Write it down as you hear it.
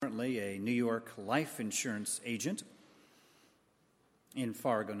currently a New York life insurance agent in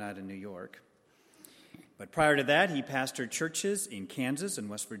Fargo, not in New York. But prior to that, he pastored churches in Kansas and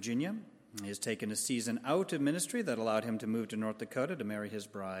West Virginia. He has taken a season out of ministry that allowed him to move to North Dakota to marry his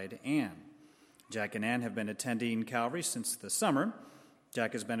bride, Ann. Jack and Ann have been attending Calvary since the summer.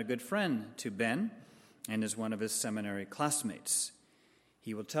 Jack has been a good friend to Ben and is one of his seminary classmates.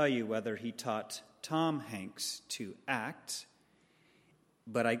 He will tell you whether he taught Tom Hanks to act,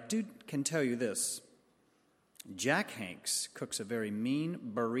 but I can tell you this. Jack Hanks cooks a very mean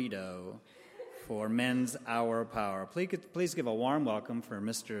burrito for Men's Hour Power. Please give a warm welcome for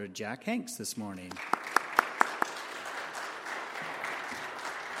Mr. Jack Hanks this morning.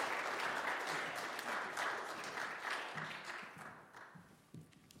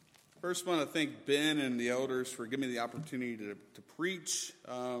 First, I want to thank Ben and the elders for giving me the opportunity to preach.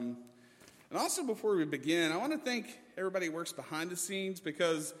 And also, before we begin, I want to thank everybody who works behind the scenes,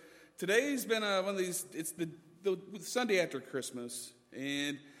 because today's been one of these, it's the Sunday after Christmas.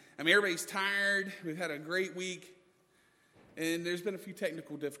 And, I mean, everybody's tired. We've had a great week. And there's been a few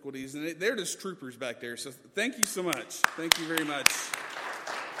technical difficulties. And they're just troopers back there. So thank you so much. Thank you very much.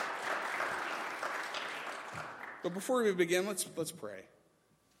 But before we begin, let's pray.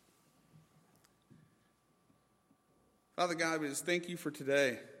 Father God, we just thank you for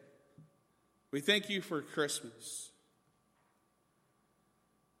today. We thank you for Christmas.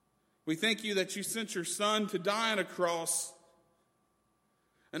 We thank you that you sent your Son to die on a cross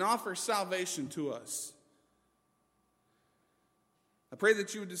and offer salvation to us. I pray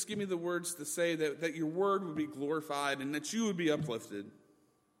that you would just give me the words to say, that your word would be glorified and that you would be uplifted.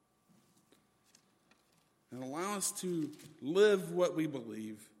 And allow us to live what we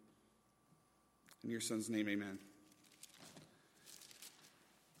believe. In your Son's name, amen.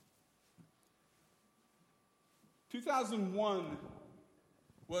 2001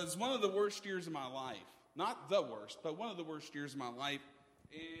 was one of the worst years of my life. Not the worst, but one of the worst years of my life.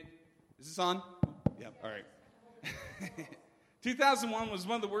 And is this on? Yeah, all right. 2001 was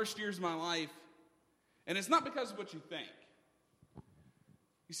one of the worst years of my life. And it's not because of what you think.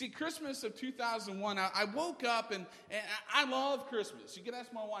 You see, Christmas of 2001, I woke up and I love Christmas. You can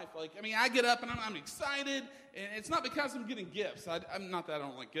ask my wife. I get up and I'm excited. And it's not because I'm getting gifts. I'm not that I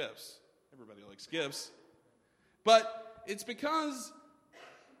don't like gifts. Everybody likes gifts. But it's because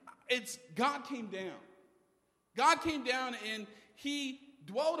God came down. God came down and he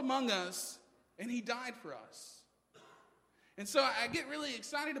dwelled among us and he died for us. And so I get really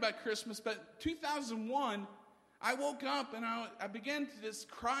excited about Christmas, but 2001, I woke up and I began to just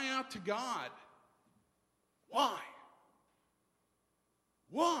cry out to God. Why?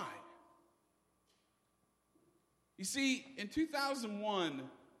 Why? You see, in 2001,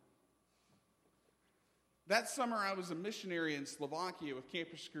 that summer, I was a missionary in Slovakia with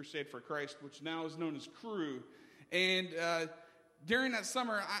Campus Crusade for Christ, which now is known as Cru. And during that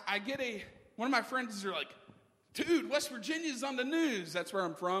summer, I get one of my friends are like, dude, West Virginia's on the news. That's where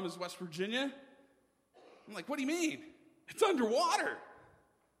I'm from, is West Virginia. I'm like, what do you mean? It's underwater.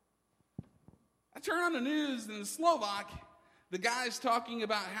 I turn on the news, and in Slovak, the guy's talking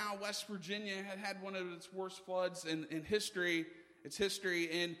about how West Virginia had one of its worst floods in history. Its history,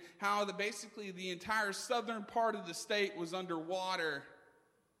 and how basically the entire southern part of the state was underwater.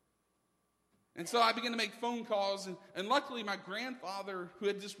 And so I began to make phone calls, and luckily my grandfather, who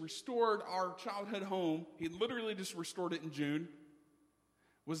had just restored our childhood home, he literally just restored it in June,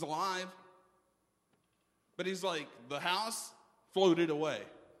 was alive. But he's like, the house floated away.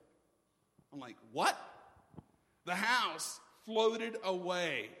 I'm like, what? The house floated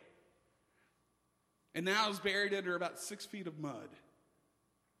away. And now it's buried under about 6 feet of mud.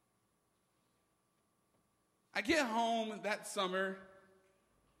 I get home that summer,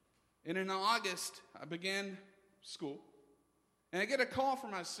 and in August, I began school. And I get a call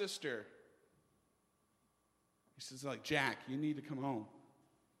from my sister. He says, Jack, you need to come home.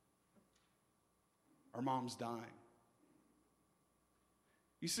 Our mom's dying.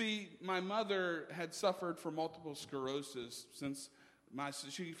 You see, my mother had suffered from multiple sclerosis since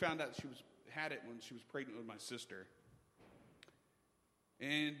she found out she had it when she was pregnant with my sister.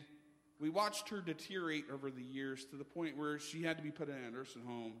 And we watched her deteriorate over the years to the point where she had to be put in a nursing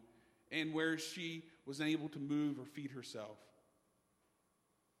home and where she was unable to move or feed herself.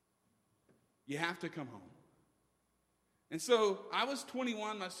 You have to come home. And so I was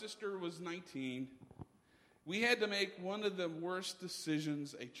 21, my sister was 19. We had to make one of the worst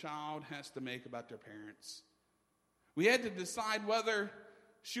decisions a child has to make about their parents. We had to decide whether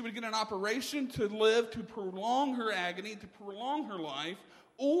she would get an operation to live, to prolong her agony, to prolong her life,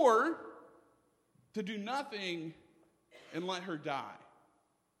 or to do nothing and let her die.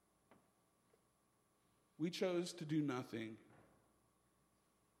 we chose to do nothing.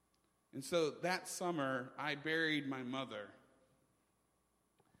 And so that summer, I buried my mother.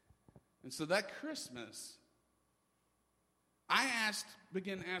 And so that Christmas, I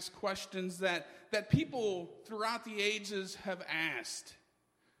began to ask questions that people throughout the ages have asked.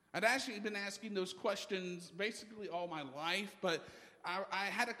 I'd actually been asking those questions basically all my life, but I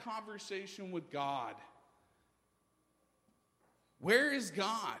had a conversation with God. Where is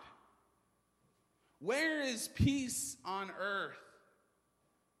God? Where is peace on earth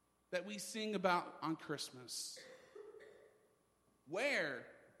that we sing about on Christmas? Where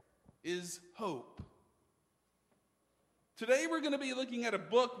is hope? Today we're going to be looking at a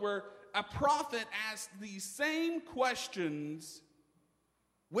book where a prophet asked these same questions.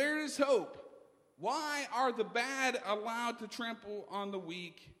 Where is hope? Why are the bad allowed to trample on the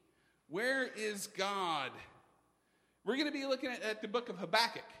weak? Where is God? We're going to be looking at the book of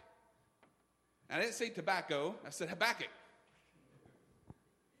Habakkuk. I didn't say tobacco, I said Habakkuk.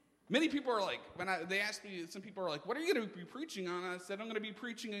 Many people are like, they asked me, some people are like, what are you going to be preaching on? I said, I'm going to be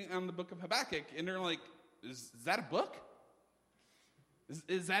preaching on the book of Habakkuk. And they're like, is that a book?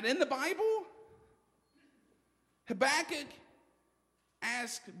 Is that in the Bible? Habakkuk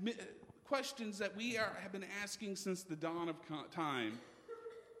asked questions that we have been asking since the dawn of time.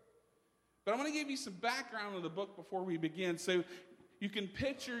 But I want to give you some background of the book before we begin so you can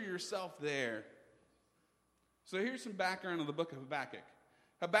picture yourself there. So here's some background of the book of Habakkuk.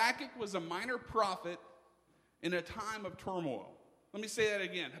 Habakkuk was a minor prophet in a time of turmoil. Let me say that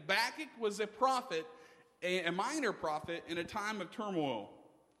again. Habakkuk was a prophet, a minor prophet in a time of turmoil.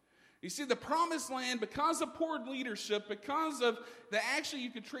 You see, the promised land, because of poor leadership, actually you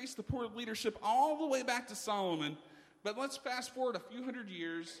could trace the poor leadership all the way back to Solomon, but let's fast forward a few hundred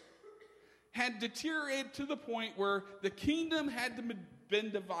years, had deteriorated to the point where the kingdom had been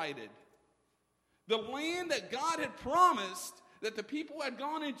divided. The land that God had promised that the people had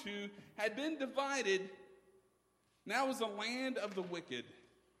gone into had been divided. Now was the land of the wicked.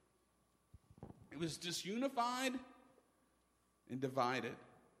 It was disunified and divided.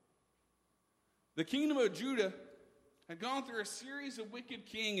 The kingdom of Judah had gone through a series of wicked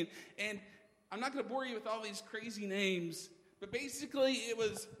kings, and I'm not going to bore you with all these crazy names, but basically it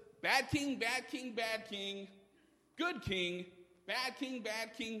was bad king, bad king, bad king, good king, bad king,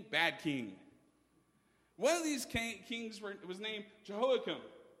 bad king, bad king. One of these kings was named Jehoiakim.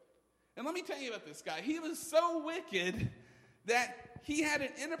 And let me tell you about this guy. He was so wicked that he had an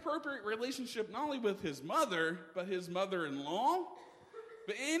inappropriate relationship not only with his mother, but his mother-in-law.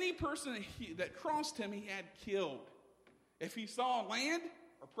 But any person that crossed him, he had killed. If he saw land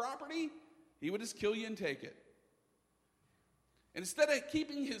or property, he would just kill you and take it. And instead of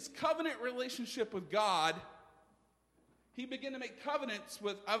keeping his covenant relationship with God, he began to make covenants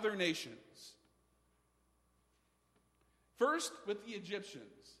with other nations. First, with the Egyptians.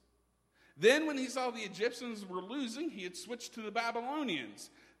 Then, when he saw the Egyptians were losing, he had switched to the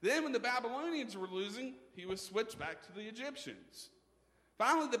Babylonians. Then, when the Babylonians were losing, he would switch back to the Egyptians.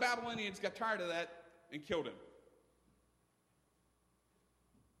 Finally, the Babylonians got tired of that and killed him.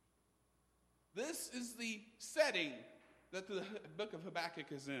 This is the setting that the book of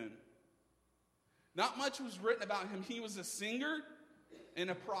Habakkuk is in. Not much was written about him. He was a singer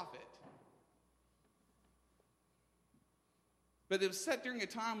and a prophet. But it was set during a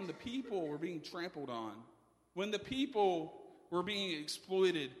time when the people were being trampled on, when the people were being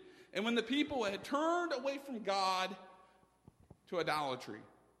exploited, and when the people had turned away from God to idolatry,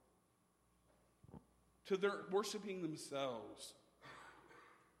 to their worshiping themselves.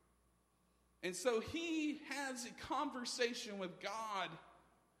 And so he has a conversation with God,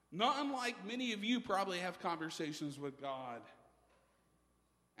 not unlike many of you probably have conversations with God,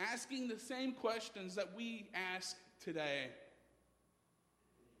 asking the same questions that we ask today.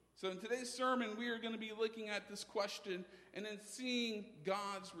 So in today's sermon, we are going to be looking at this question and then seeing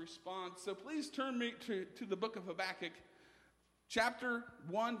God's response. So please turn me to the book of Habakkuk, chapter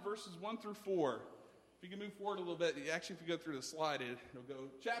 1, verses 1 through 4. If you can move forward a little bit, actually if you go through the slide, it'll go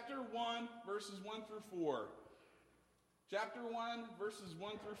chapter 1, verses 1 through 4. Chapter 1, verses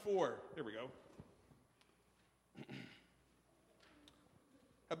 1 through 4. There we go.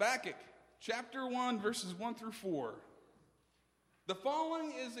 Habakkuk, chapter 1, verses 1 through 4. The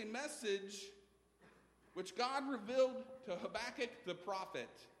following is a message which God revealed to Habakkuk the prophet.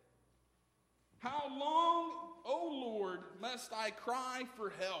 How long, O Lord, must I cry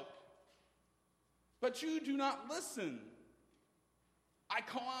for help? But you do not listen. I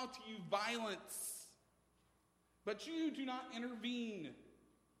call out to you violence, but you do not intervene.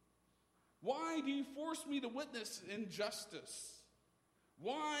 Why do you force me to witness injustice?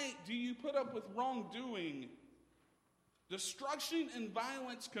 Why do you put up with wrongdoing? Destruction and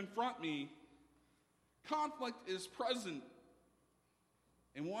violence confront me. Conflict is present,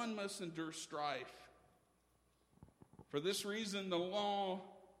 and one must endure strife. For this reason, the law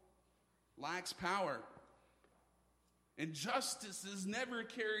lacks power, and justice is never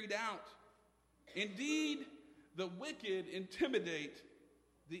carried out. Indeed, the wicked intimidate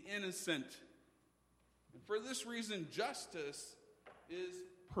the innocent. And for this reason, justice is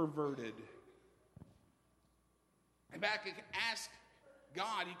perverted. Habakkuk asked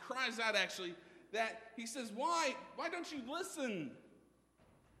God, he cries out actually, that he says, why don't you listen?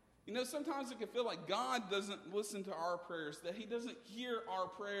 You know, sometimes it can feel like God doesn't listen to our prayers, that he doesn't hear our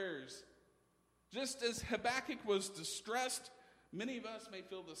prayers. Just as Habakkuk was distressed, many of us may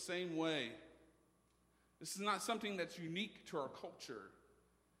feel the same way. This is not something that's unique to our culture.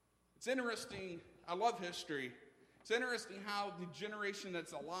 It's interesting, I love history. It's interesting how the generation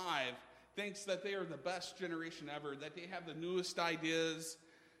that's alive thinks that they are the best generation ever, that they have the newest ideas.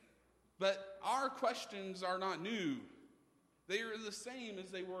 But our questions are not new. They are the same as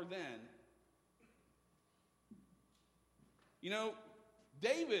they were then. You know,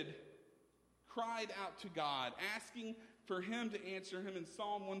 David cried out to God, asking for him to answer him in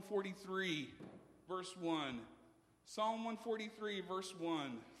Psalm 143, verse 1. Psalm 143, verse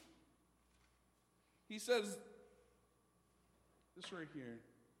 1. He says this right here.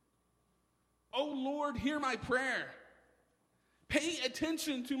 "O Lord, hear my prayer. Pay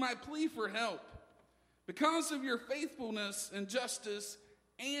attention to my plea for help. Because of your faithfulness and justice,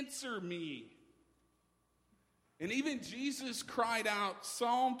 answer me." And even Jesus cried out,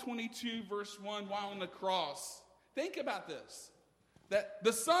 Psalm 22, verse 1, while on the cross. Think about this. That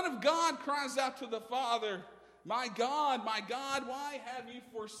the Son of God cries out to the Father, my God, why have you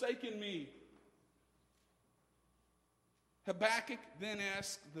forsaken me?" Habakkuk then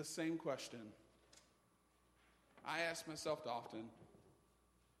asked the same question. I ask myself often,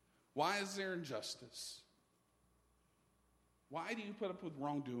 why is there injustice? Why do you put up with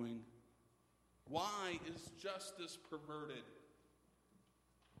wrongdoing? Why is justice perverted?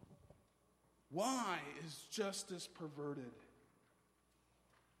 Why is justice perverted?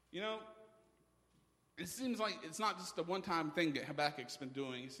 You know, it seems like it's not just a one-time thing that Habakkuk's been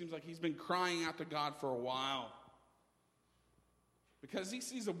doing. It seems like he's been crying out to God for a while. Because he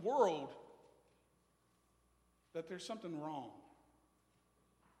sees a world that there's something wrong.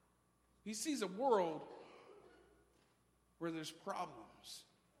 He sees a world where there's problems.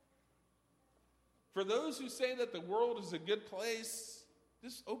 For those who say that the world is a good place,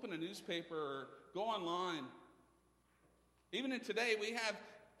 just open a newspaper or go online. Even in today, we have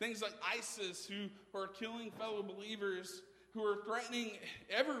things like ISIS who are killing fellow believers, who are threatening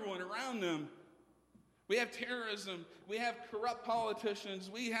everyone around them. We have terrorism. We have corrupt politicians.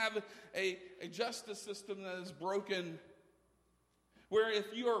 We have a justice system that is broken, where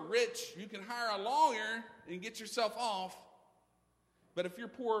if you are rich, you can hire a lawyer and get yourself off. But if you're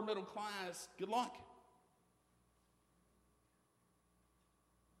poor or middle class, good luck.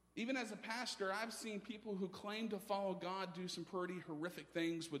 Even as a pastor, I've seen people who claim to follow God do some pretty horrific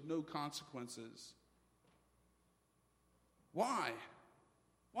things with no consequences. Why?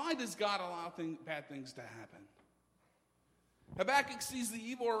 Why does God allow bad things to happen? Habakkuk sees the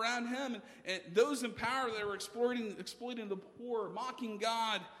evil around him, and those in power that are exploiting the poor, mocking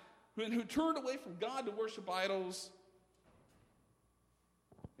God, who turned away from God to worship idols.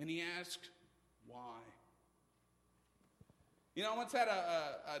 And he asked, why? You know, I once had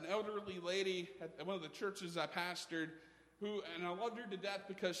an elderly lady at one of the churches I pastored, and I loved her to death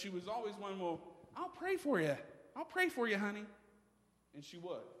because she was always one, well, I'll pray for you. I'll pray for you, honey. And she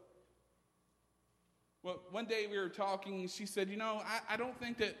would. Well, one day we were talking, and she said, you know, I don't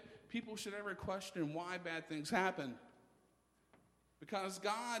think that people should ever question why bad things happen. Because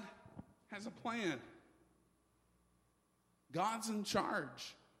God has a plan. God's in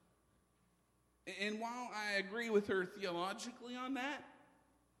charge. And while I agree with her theologically on that,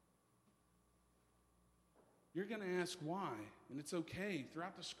 you're going to ask why. And it's okay.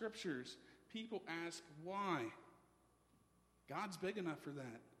 Throughout the scriptures, people ask why. God's big enough for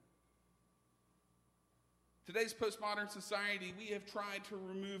that. Today's postmodern society, we have tried to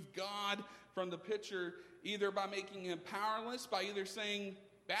remove God from the picture either by making him powerless, by either saying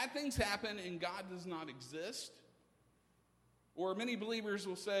bad things happen and God does not exist, or many believers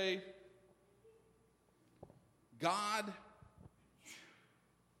will say, God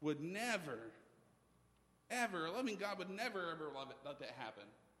would never, ever, a loving God would never, ever let that happen.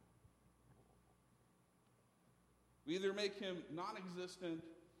 We either make him non-existent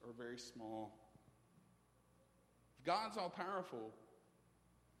or very small. If God's all-powerful,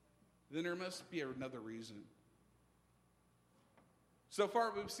 then there must be another reason. So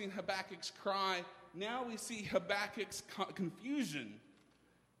far, we've seen Habakkuk's cry. Now we see Habakkuk's confusion.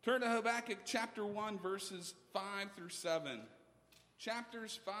 Turn to Habakkuk chapter 1, verses 5 through 7. Chapter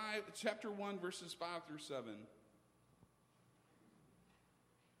 1, verses 5 through 7.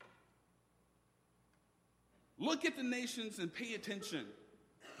 Look at the nations and pay attention.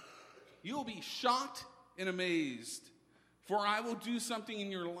 You'll be shocked and amazed, for I will do something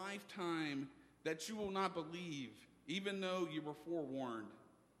in your lifetime that you will not believe, even though you were forewarned.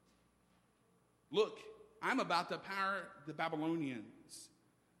 Look, I'm about to power the Babylonians,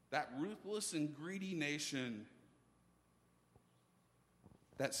 that ruthless and greedy nation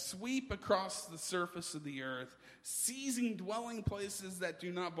that sweep across the surface of the earth, seizing dwelling places that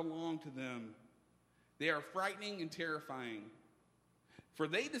do not belong to them. They are frightening and terrifying, for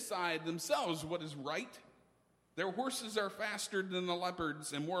they decide themselves what is right. Their horses are faster than the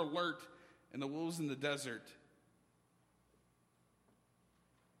leopards and more alert than the wolves in the desert.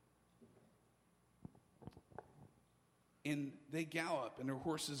 And they gallop, and their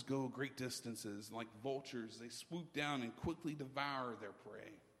horses go great distances. Like vultures, they swoop down and quickly devour their prey.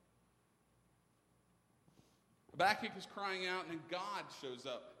 Habakkuk is crying out, and God shows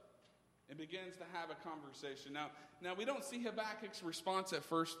up and begins to have a conversation. Now we don't see Habakkuk's response at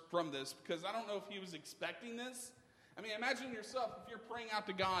first from this, because I don't know if he was expecting this. I mean, imagine yourself, if you're praying out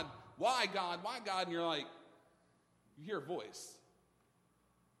to God, why God, why God? And you're like, you hear a voice.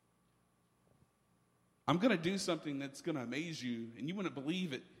 I'm going to do something that's going to amaze you, and you wouldn't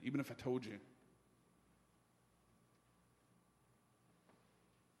believe it even if I told you.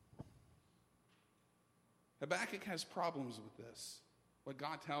 Habakkuk has problems with this, what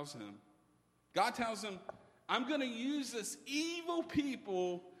God tells him. God tells him, I'm going to use this evil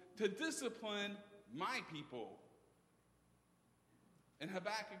people to discipline my people. And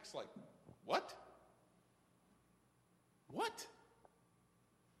Habakkuk's like, what? What?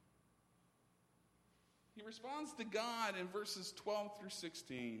 He responds to God in verses 12 through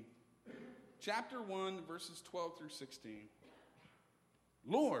 16. Chapter 1, verses 12 through 16.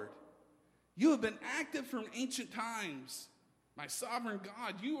 Lord, you have been active from ancient times. My sovereign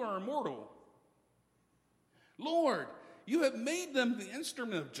God, you are immortal. Lord, you have made them the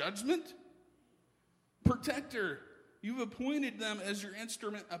instrument of judgment. Protector, you've appointed them as your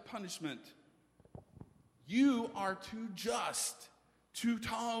instrument of punishment. You are too just to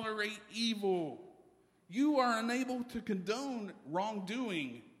tolerate evil. You are unable to condone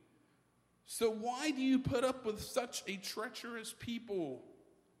wrongdoing. So why do you put up with such a treacherous people?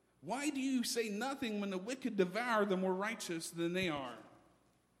 Why do you say nothing when the wicked devour the more righteous than they are?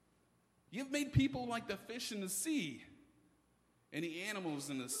 You've made people like the fish in the sea and the animals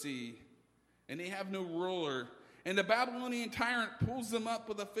in the sea, and they have no ruler. And the Babylonian tyrant pulls them up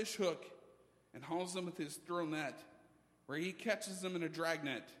with a fish hook and hauls them with his throw net, where he catches them in a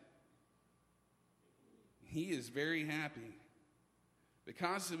dragnet. He is very happy.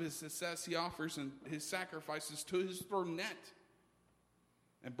 Because of his success, he offers his sacrifices to his throw net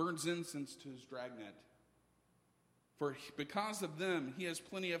and burns incense to his dragnet. For because of them, he has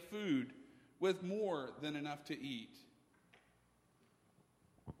plenty of food with more than enough to eat.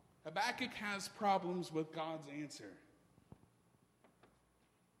 Habakkuk has problems with God's answer.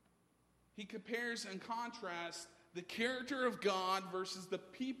 He compares and contrasts the character of God versus the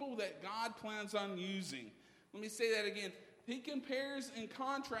people that God plans on using. Let me say that again. He compares and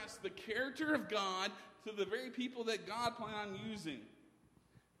contrasts the character of God to the very people that God plans on using.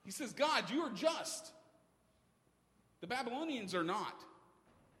 He says, God, you are just. The Babylonians are not.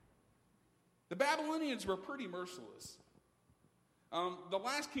 The Babylonians were pretty merciless. The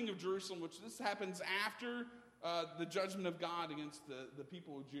last king of Jerusalem, which this happens after the judgment of God against the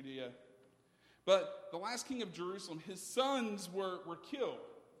people of Judea. But the last king of Jerusalem, his sons were killed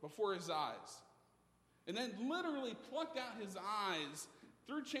before his eyes. And then literally plucked out his eyes,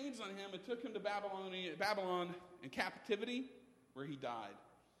 threw chains on him, and took him to Babylon in captivity, where he died.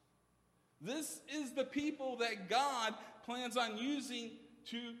 This is the people that God plans on using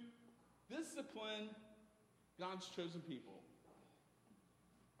to discipline God's chosen people.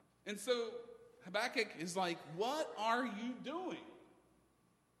 And so Habakkuk is like, what are you doing?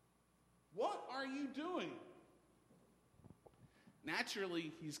 What are you doing?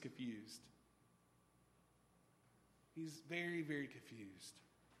 Naturally, he's confused. He's very, very confused.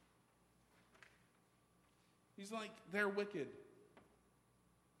 He's like, they're wicked.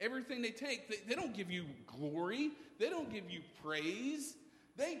 Everything they take, they don't give you glory. They don't give you praise.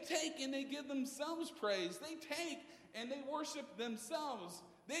 They take and they give themselves praise. They take and they worship themselves.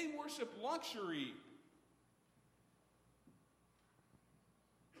 They worship luxury.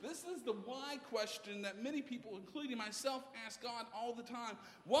 this is the why question that many people, including myself, ask God all the time.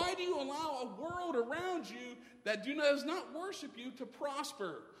 Why do you allow a world around you that does not worship you to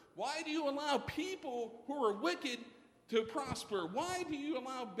prosper? Why do you allow people who are wicked to prosper? Why do you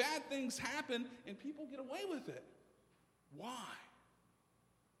allow bad things happen and people get away with it? Why?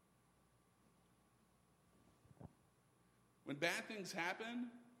 When bad things happen,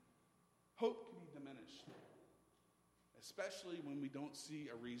 hope can be diminished, especially when we don't see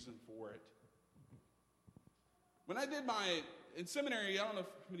a reason for it. When I did in seminary, I don't know if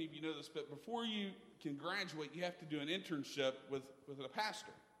many of you know this, but before you can graduate, you have to do an internship with a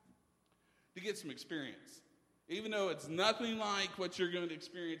pastor to get some experience. Even though it's nothing like what you're going to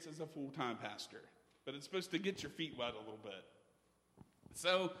experience as a full-time pastor. But it's supposed to get your feet wet a little bit.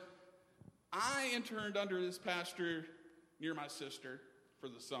 So I interned under this pastor near my sister for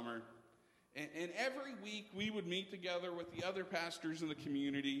the summer. And every week we would meet together with the other pastors in the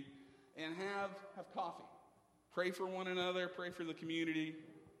community and have coffee. Pray for one another, pray for the community.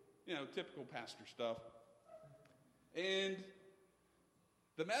 Typical pastor stuff. And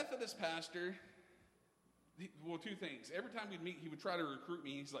the Methodist pastor, two things. Every time we'd meet, he would try to recruit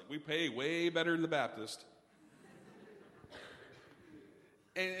me. He's like, we pay way better than the Baptist.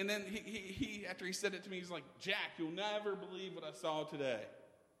 And then he after he said it to me, he's like, Jack, you'll never believe what I saw today.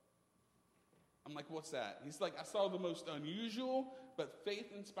 I'm like, what's that? He's like, I saw the most unusual but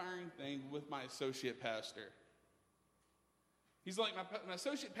faith-inspiring thing with my associate pastor. He's like, my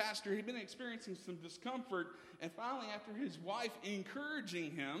associate pastor, he'd been experiencing some discomfort, and finally, after his wife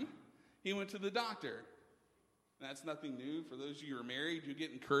encouraging him, he went to the doctor. And that's nothing new. For those of you who are married, you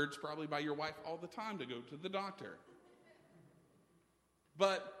get encouraged probably by your wife all the time to go to the doctor.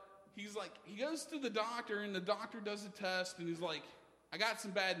 But he's like, he goes to the doctor, and the doctor does a test, and he's like, I got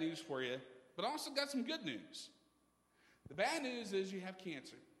some bad news for you, but also got some good news. The bad news is you have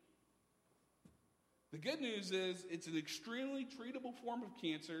cancer. The good news is it's an extremely treatable form of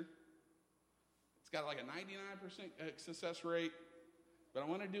cancer. It's got like a 99% success rate, but I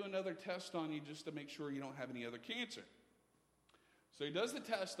want to do another test on you just to make sure you don't have any other cancer. So he does the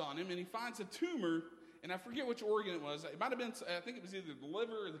test on him, and he finds a tumor, and I forget which organ it was. It might have been, I think it was either the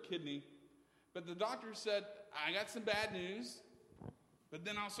liver or the kidney. But the doctor said, I got some bad news, but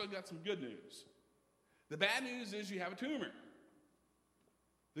then also got some good news. The bad news is you have a tumor.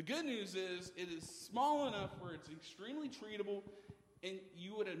 The good news is it is small enough where it's extremely treatable, and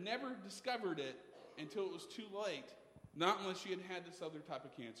you would have never discovered it until it was too late, not unless you had had this other type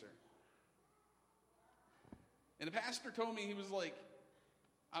of cancer. And the pastor told me, he was like,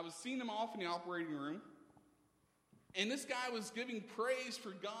 I was seeing him off in the operating room, and this guy was giving praise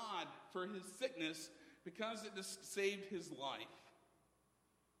for God for his sickness because it just saved his life.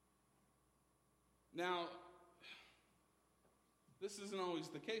 Now, this isn't always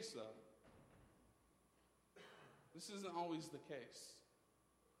the case, though. This isn't always the case.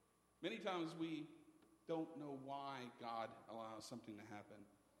 Many times we don't know why God allows something to happen.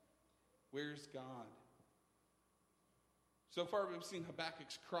 Where's God? So far, we've seen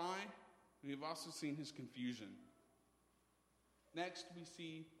Habakkuk's cry, and we've also seen his confusion. Next, we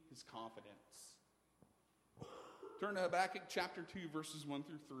see his confidence. Turn to Habakkuk chapter 2, verses 1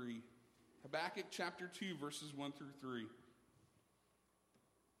 through 3. Habakkuk chapter 2, verses 1 through 3.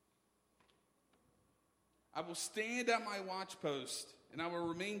 I will stand at my watchpost, and I will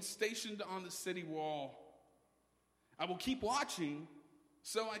remain stationed on the city wall. I will keep watching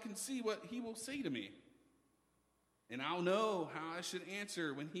so I can see what he will say to me. And I'll know how I should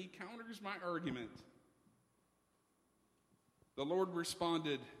answer when he counters my argument. The Lord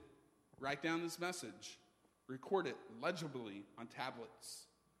responded, write down this message. Record it legibly on tablets,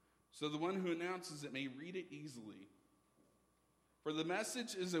 so the one who announces it may read it easily. For the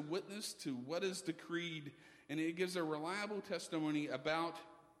message is a witness to what is decreed, and it gives a reliable testimony about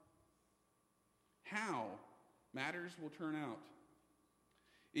how matters will turn out.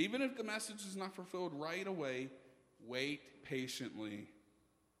 Even if the message is not fulfilled right away, wait patiently,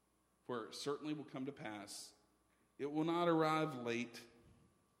 for it certainly will come to pass. It will not arrive late.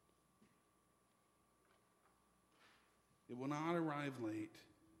 It will not arrive late.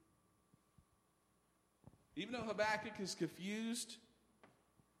 Even though Habakkuk is confused,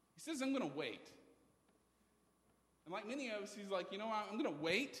 he says, I'm going to wait. And like many of us, he's like, you know what, I'm going to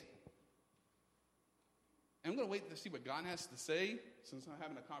wait. And I'm going to wait to see what God has to say, since I'm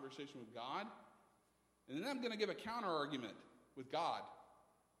having a conversation with God. And then I'm going to give a counter argument with God.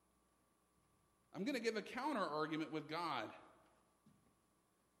 I'm going to give a counter argument with God.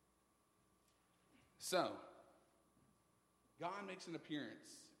 So, God makes an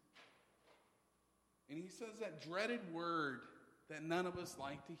appearance. And he says that dreaded word that none of us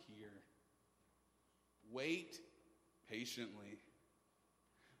like to hear. Wait patiently.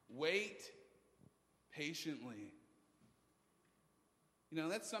 Wait patiently. You know,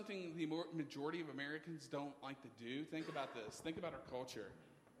 that's something the majority of Americans don't like to do. Think about this. Think about our culture.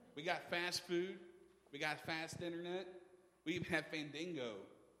 We got fast food. We got fast internet. We even have Fandango.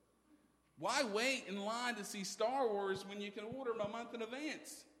 Why wait in line to see Star Wars when you can order them a month in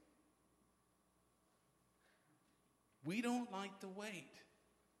advance? We don't like to wait.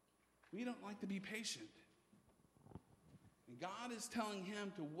 We don't like to be patient. And God is telling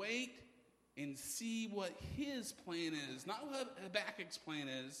him to wait and see what his plan is. Not what Habakkuk's plan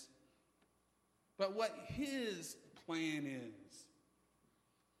is, but what his plan is.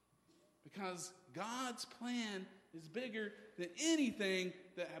 Because God's plan is bigger than anything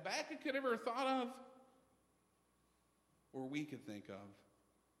that Habakkuk could ever thought of or we could think of.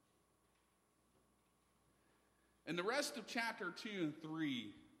 In the rest of chapter 2 and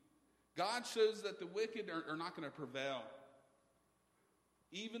 3, God shows that the wicked are not going to prevail.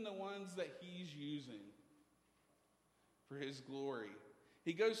 Even the ones that he's using for his glory.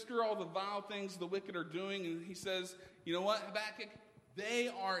 He goes through all the vile things the wicked are doing, and he says, you know what, Habakkuk? They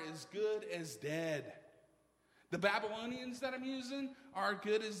are as good as dead. The Babylonians that I'm using are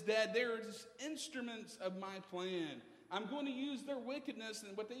good as dead. They're just instruments of my plan. I'm going to use their wickedness,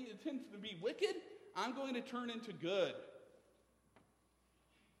 and what they intend to be wicked, I'm going to turn into good.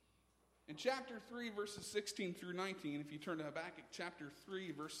 In chapter 3, verses 16 through 19, if you turn to Habakkuk chapter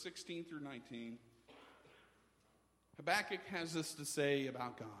 3, verse 16 through 19, Habakkuk has this to say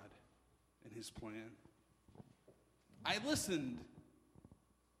about God and his plan. I listened,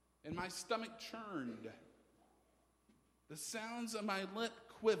 and my stomach churned. The sounds of my lip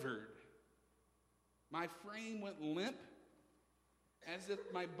quivered. My frame went limp, as if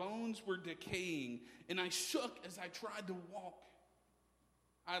my bones were decaying, and I shook as I tried to walk.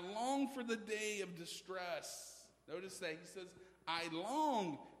 I long for the day of distress. Notice that he says, I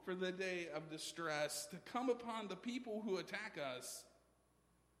long for the day of distress to come upon the people who attack us.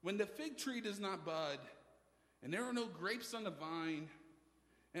 When the fig tree does not bud, and there are no grapes on the vine,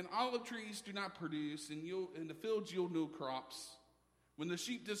 and olive trees do not produce, and in the fields yield no crops. When the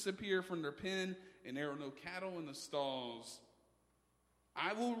sheep disappear from their pen, and there are no cattle in the stalls.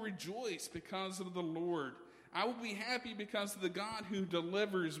 I will rejoice because of the Lord. I will be happy because of the God who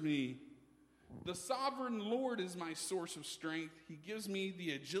delivers me. The sovereign Lord is my source of strength. He gives me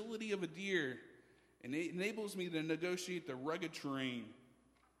the agility of a deer, and it enables me to negotiate the rugged terrain.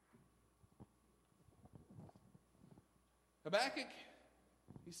 Habakkuk,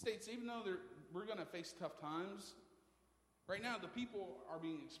 he states, even though we're going to face tough times, right now the people are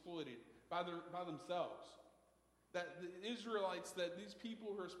being exploited by themselves. That the Israelites, that these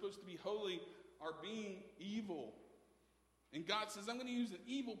people who are supposed to be holy are being evil. And God says, I'm going to use the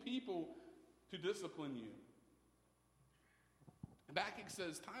evil people to discipline you. Habakkuk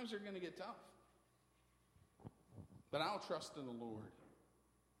says, times are going to get tough. But I'll trust in the Lord.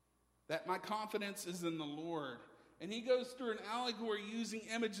 That my confidence is in the Lord. And he goes through an allegory using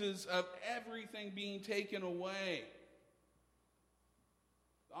images of everything being taken away.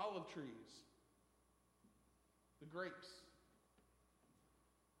 The olive trees. The grapes.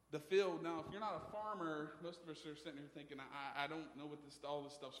 The field. Now, if you're not a farmer, most of us are sitting here thinking, I don't know what all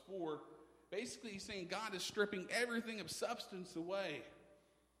this stuff's for. Basically, he's saying God is stripping everything of substance away.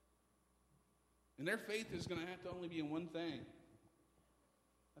 And their faith is going to have to only be in one thing.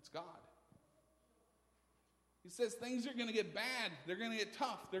 That's God. He says things are going to get bad. They're going to get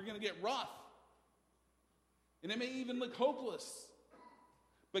tough. They're going to get rough. And it may even look hopeless.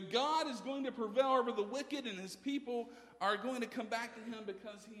 But God is going to prevail over the wicked, and his people are going to come back to him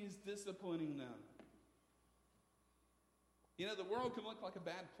because he is disciplining them. You know, the world can look like a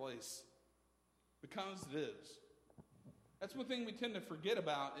bad place because it is. That's one thing we tend to forget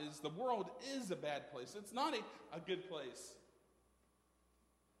about is the world is a bad place. It's not a good place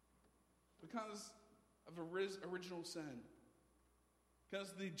because of original sin.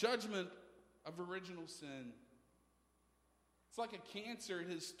 Because the judgment of original sin. It's like a cancer. It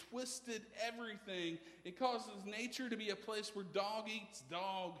has twisted everything. It causes nature to be a place where dog eats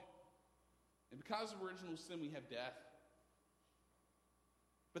dog. And because of original sin, we have death.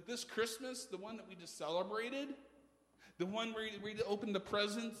 But this Christmas, the one that we just celebrated, the one where we opened the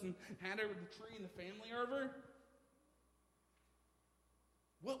presents and had over the tree and the family over,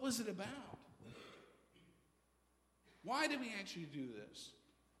 what was it about? Why did we actually do this?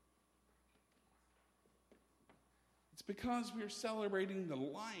 It's because we're celebrating the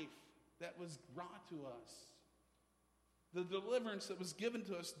life that was brought to us. The deliverance that was given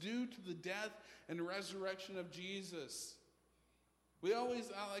to us due to the death and resurrection of Jesus.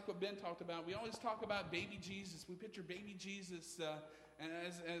 I like what Ben talked about. We always talk about baby Jesus. We picture baby Jesus, and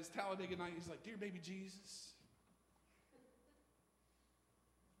as Talladega Night, he's like, "Dear baby Jesus."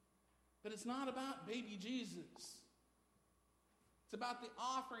 But it's not about baby Jesus. It's about the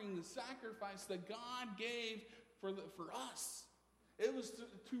offering, the sacrifice that God gave for us. It was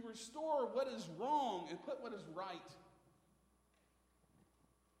to restore what is wrong and put what is right.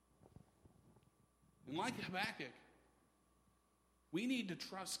 And like Habakkuk, we need to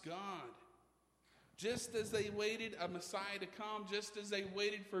trust God. Just as they waited a Messiah to come, just as they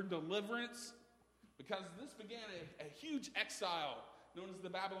waited for deliverance, because this began a huge exile known as the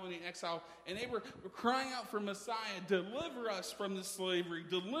Babylonian exile, and they were crying out for Messiah, deliver us from this slavery,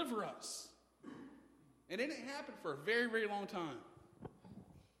 deliver us. And it didn't happen for a very, very long time.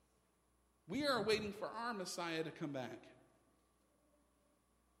 We are waiting for our Messiah to come back.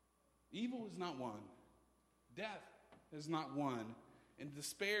 Evil is not won. Death is not won. And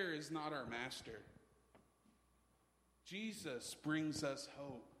despair is not our master. Jesus brings us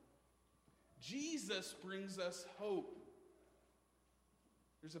hope. Jesus brings us hope.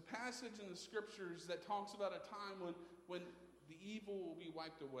 There's a passage in the scriptures that talks about a time when the evil will be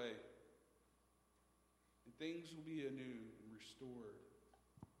wiped away and things will be anew and restored.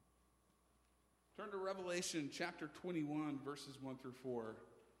 Turn to Revelation chapter 21, verses 1 through 4.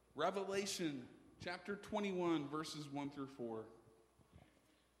 Revelation chapter 21, verses 1 through 4.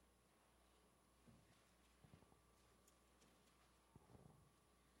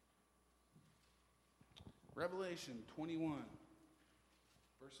 Revelation 21,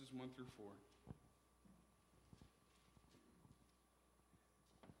 verses 1 through 4.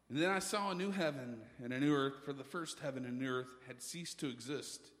 And then I saw a new heaven and a new earth, for the first heaven and earth had ceased to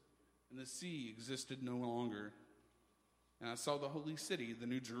exist, and the sea existed no longer. And I saw the holy city, the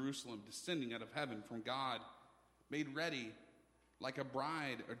new Jerusalem, descending out of heaven from God, made ready like a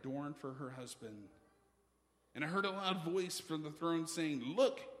bride adorned for her husband. And I heard a loud voice from the throne saying,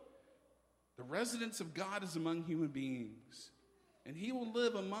 "Look, the residence of God is among human beings, and he will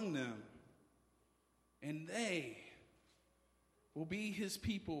live among them, and they will be his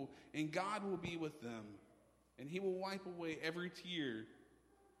people, and God will be with them, and he will wipe away every tear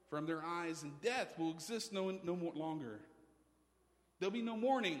from their eyes, and death will exist no more longer. There'll be no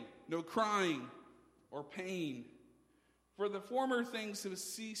mourning, no crying, or pain, for the former things have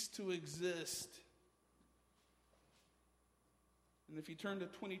ceased to exist." And if you turn to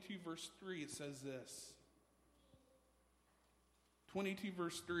 22 verse 3, it says this. 22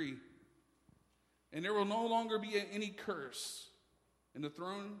 verse 3. "And there will no longer be any curse, and the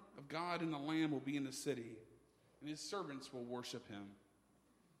throne of God and the Lamb will be in the city, and his servants will worship him."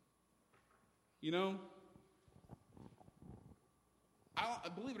 You know, I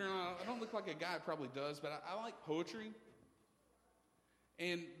believe it or not, I don't look like a guy that probably does, but I like poetry.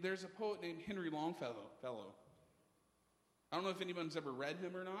 And there's a poet named Henry Longfellow. I don't know if anyone's ever read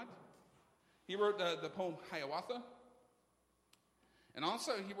him or not. He wrote the poem Hiawatha. And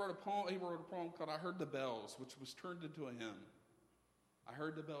also he wrote a poem called I Heard the Bells, which was turned into a hymn. I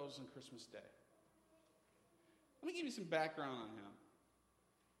heard the bells on Christmas Day. Let me give you some background on him.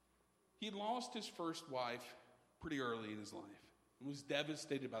 He had lost his first wife pretty early in his life and was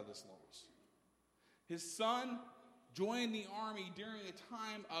devastated by this loss. His son joined the army during a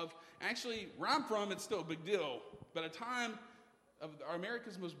time of, actually, where I'm from, it's still a big deal, but a time of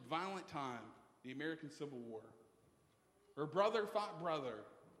America's most violent time, the American Civil War, where brother fought brother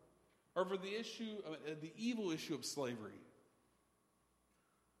over the evil issue of slavery.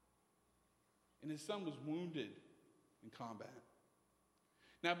 And his son was wounded in combat.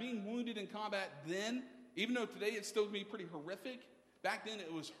 Now, being wounded in combat then, even though today it's still going to be pretty horrific, back then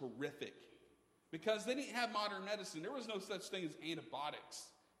it was horrific. Because they didn't have modern medicine. There was no such thing as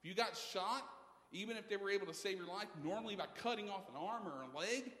antibiotics. If you got shot, even if they were able to save your life, normally by cutting off an arm or a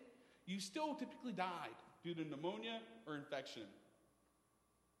leg, you still typically died due to pneumonia or infection.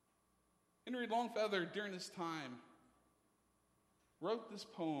 Henry Longfellow, during this time, wrote this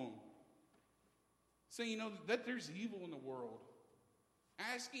poem saying, that there's evil in the world.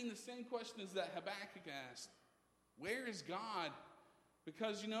 Asking the same questions that Habakkuk asked. Where is God?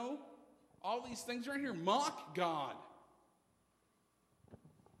 Because, all these things right here mock God.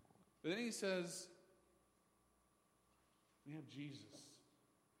 But then he says, we have Jesus.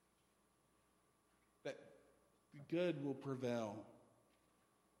 That good will prevail.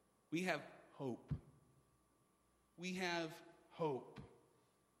 We have hope. We have hope.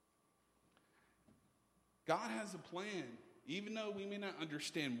 God has a plan. Even though we may not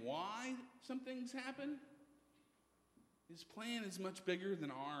understand why some things happen, his plan is much bigger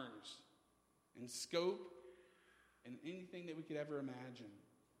than ours in scope and anything that we could ever imagine.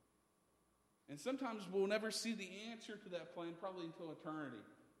 And sometimes we'll never see the answer to that plan, probably until eternity.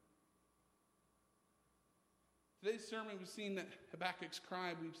 Today's sermon, we've seen Habakkuk's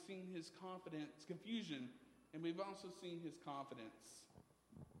cry, we've seen his confidence, confusion, and we've also seen his confidence.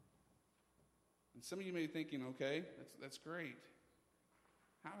 And some of you may be thinking, okay, that's great.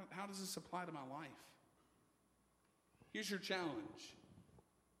 How does this apply to my life? Here's your challenge.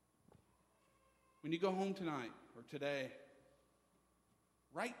 When you go home tonight or today,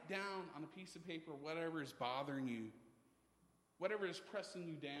 write down on a piece of paper whatever is bothering you, whatever is pressing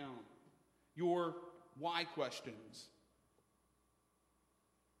you down, your why questions.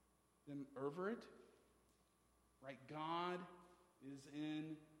 Then over it, write, God is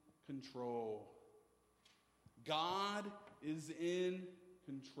in control. God is in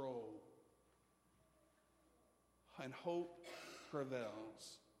control. And hope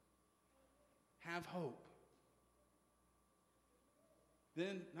prevails. Have hope.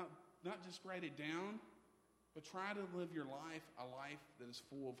 Then not just write it down, but try to live your life a life that is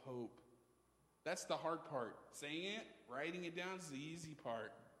full of hope. That's the hard part. Saying it, writing it down is the easy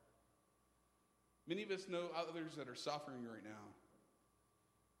part. Many of us know others that are suffering right now.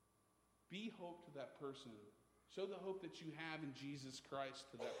 Be hope to that person. Show the hope that you have in Jesus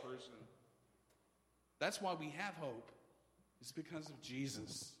Christ to that person. That's why we have hope. It's because of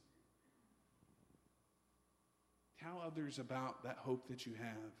Jesus. Tell others about that hope that you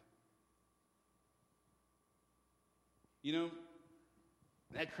have. You know,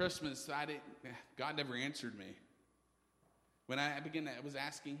 at Christmas, God never answered me. When I was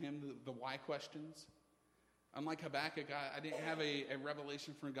asking him the why questions. Unlike Habakkuk, I didn't have a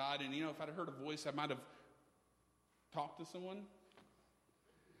revelation from God. And, if I'd heard a voice, I might have talked to someone.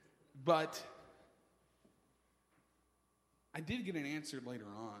 But I did get an answer later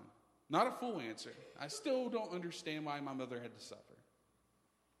on. Not a full answer. I still don't understand why my mother had to suffer.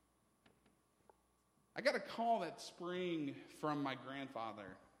 I got a call that spring from my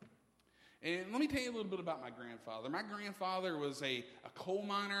grandfather. And let me tell you a little bit about my grandfather. My grandfather was a coal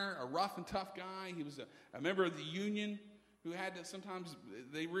miner, a rough and tough guy. He was a member of the union who had to sometimes,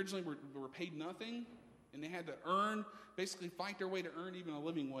 they originally were paid nothing, and they had to basically fight their way to earn even a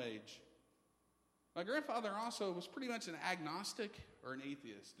living wage. My grandfather also was pretty much an agnostic or an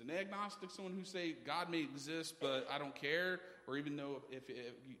atheist. An agnostic, someone who say God may exist, but I don't care, or even know if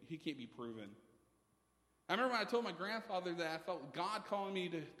he can't be proven. I remember when I told my grandfather that I felt God calling me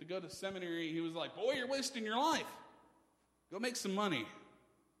to go to seminary, he was like, boy, you're wasting your life. Go make some money.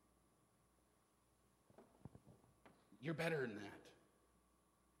 You're better than that.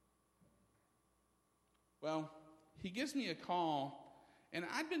 Well, he gives me a call, and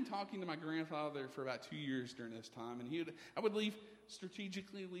I'd been talking to my grandfather for about 2 years during this time, and I would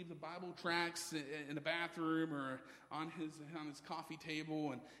strategically leave the Bible tracts in the bathroom or on his coffee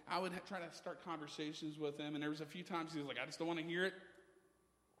table, and I would try to start conversations with him, and there was a few times he was like, I just don't want to hear it.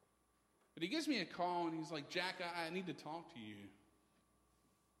 But he gives me a call, and he's like, Jack, I need to talk to you.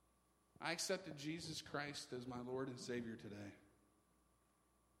 I accepted Jesus Christ as my Lord and Savior today.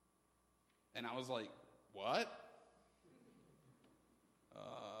 And I was like, what?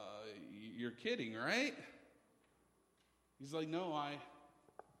 You're kidding, right? He's like, no,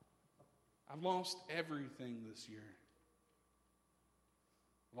 I've lost everything this year.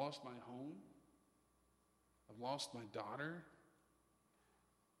 I've lost my home. I've lost my daughter.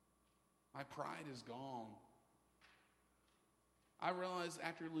 My pride is gone. I realized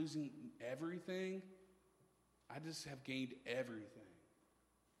after losing everything, I just have gained everything.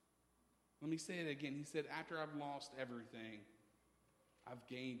 Let me say it again. He said, after I've lost everything, I've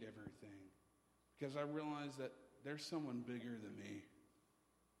gained everything. Because I realized that there's someone bigger than me.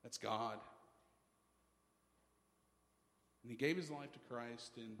 That's God. And he gave his life to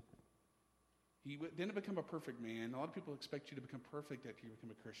Christ, and he didn't become a perfect man. A lot of people expect you to become perfect after you become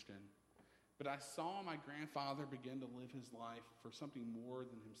a Christian. But I saw my grandfather begin to live his life for something more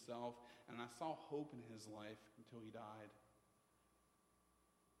than himself, and I saw hope in his life until he died.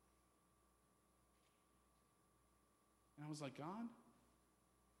 And I was like, God,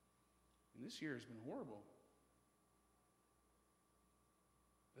 and this year has been horrible.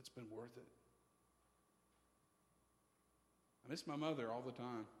 It's been worth it. I miss my mother all the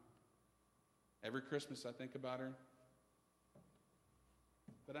time. Every Christmas I think about her.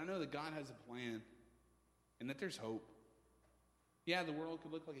 But I know that God has a plan and that there's hope. Yeah, the world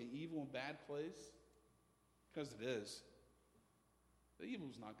could look like an evil and bad place, because it is. The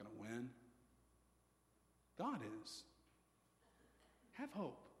evil's not going to win. God is. Have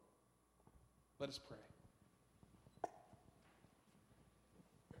hope. Let us pray.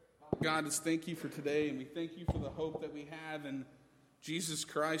 God, is thank you for today, and we thank you for the hope that we have in Jesus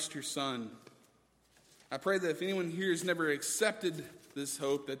Christ, your Son. I pray that if anyone here has never accepted this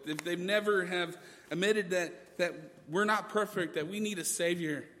hope, that if they've never have admitted that we're not perfect, that we need a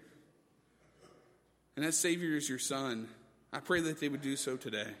Savior, and that Savior is your Son, I pray that they would do so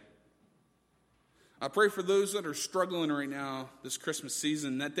today. I pray for those that are struggling right now this Christmas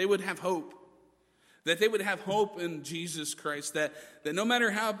season, that they would have hope. That they would have hope in Jesus Christ. That no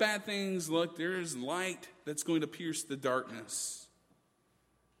matter how bad things look, there is light that's going to pierce the darkness.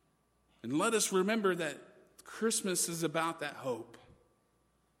 And let us remember that Christmas is about that hope.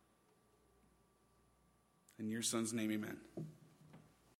 In your Son's name, amen.